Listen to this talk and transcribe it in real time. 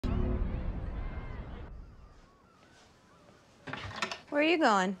Where are you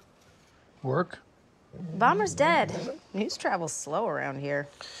going? Work? Bomber's dead. News travels slow around here.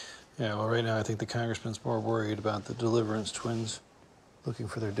 Yeah, well, right now I think the congressman's more worried about the Deliverance twins looking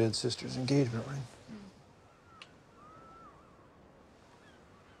for their dead sister's engagement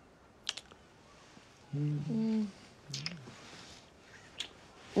ring.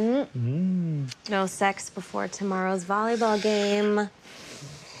 No sex before tomorrow's volleyball game.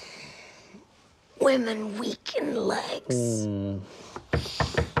 Women weak in legs.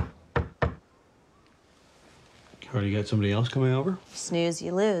 Already got somebody else coming over? Snooze,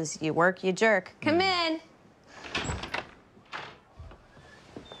 you lose. You work, you jerk. Come in.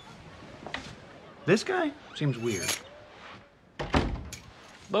 This guy seems weird.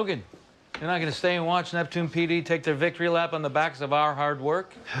 Logan, you're not gonna stay and watch Neptune PD take their victory lap on the backs of our hard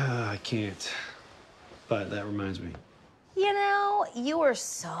work? I can't. But that reminds me. You know, you were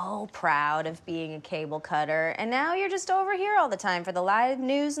so proud of being a cable cutter, and now you're just over here all the time for the live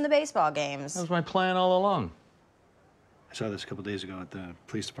news and the baseball games. That was my plan all along. I saw this a couple days ago at the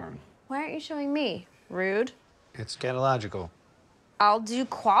police department. Why aren't you showing me? Rude. It's scatological. I'll do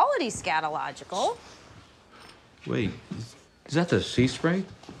quality scatological. Wait, is that the sea spray?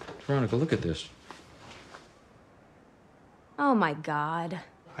 Veronica, look at this. Oh my God.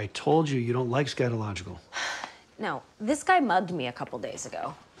 I told you you don't like scatological. No, this guy mugged me a couple days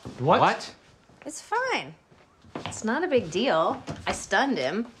ago. What? It's fine. It's not a big deal. I stunned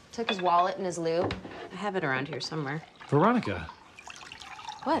him, took his wallet and his loot. I have it around here somewhere. Veronica.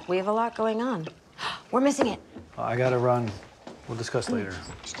 What? We have a lot going on. We're missing it. I gotta run. We'll discuss later.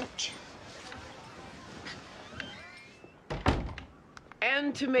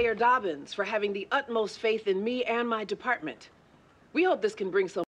 And to Mayor Dobbins for having the utmost faith in me and my department. We hope this can bring some